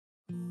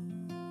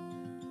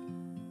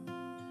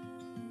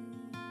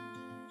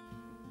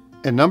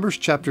In Numbers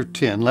chapter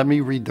 10, let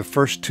me read the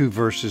first 2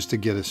 verses to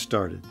get us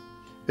started.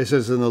 It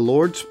says, "And the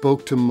Lord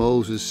spoke to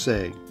Moses,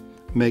 saying,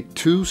 Make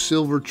 2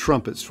 silver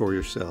trumpets for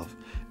yourself,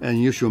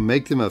 and you shall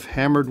make them of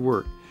hammered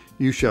work.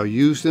 You shall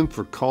use them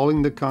for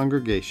calling the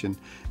congregation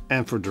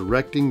and for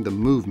directing the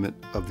movement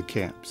of the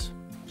camps."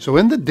 So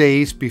in the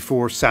days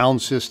before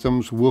sound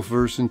systems,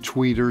 woofers and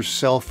tweeters,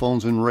 cell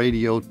phones and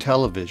radio,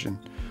 television,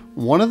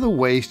 one of the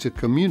ways to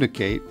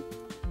communicate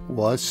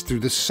was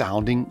through the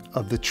sounding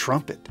of the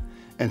trumpet.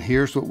 And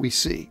here's what we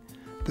see.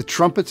 The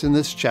trumpets in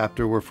this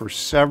chapter were for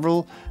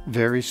several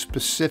very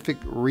specific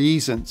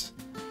reasons.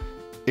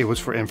 It was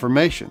for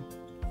information.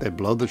 They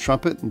blew the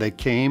trumpet and they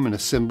came and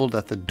assembled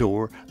at the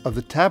door of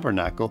the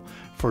tabernacle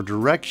for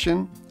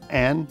direction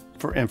and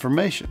for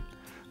information.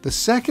 The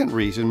second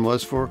reason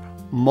was for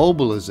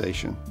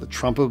mobilization. The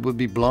trumpet would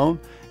be blown.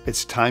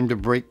 It's time to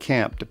break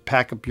camp, to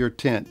pack up your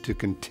tent, to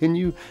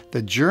continue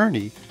the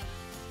journey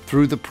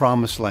through the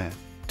promised land,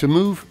 to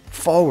move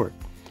forward.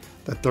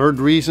 The third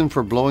reason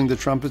for blowing the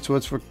trumpets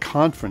was for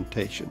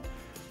confrontation.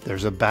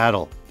 There's a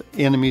battle.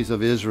 The enemies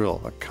of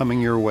Israel are coming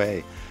your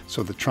way,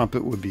 so the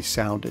trumpet would be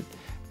sounded.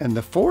 And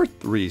the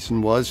fourth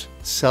reason was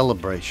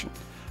celebration.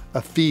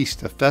 A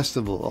feast, a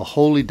festival, a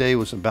holy day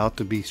was about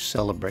to be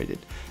celebrated.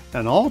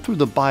 And all through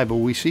the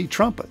Bible we see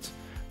trumpets.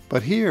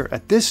 But here,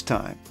 at this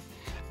time,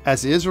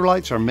 as the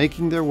Israelites are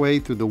making their way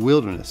through the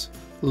wilderness,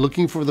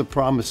 looking for the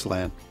promised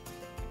land,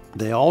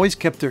 they always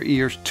kept their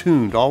ears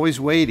tuned, always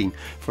waiting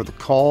for the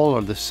call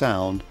or the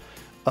sound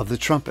of the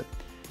trumpet.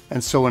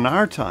 And so in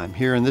our time,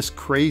 here in this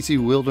crazy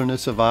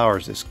wilderness of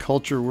ours, this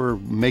culture we're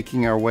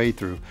making our way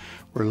through,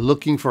 we're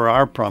looking for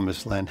our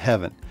promised land,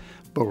 heaven.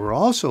 But we're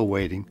also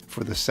waiting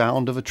for the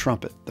sound of a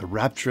trumpet, the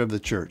rapture of the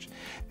church.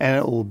 And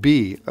it will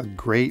be a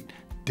great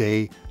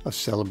day of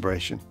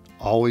celebration.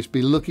 Always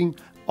be looking,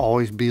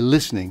 always be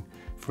listening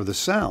for the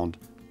sound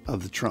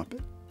of the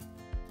trumpet.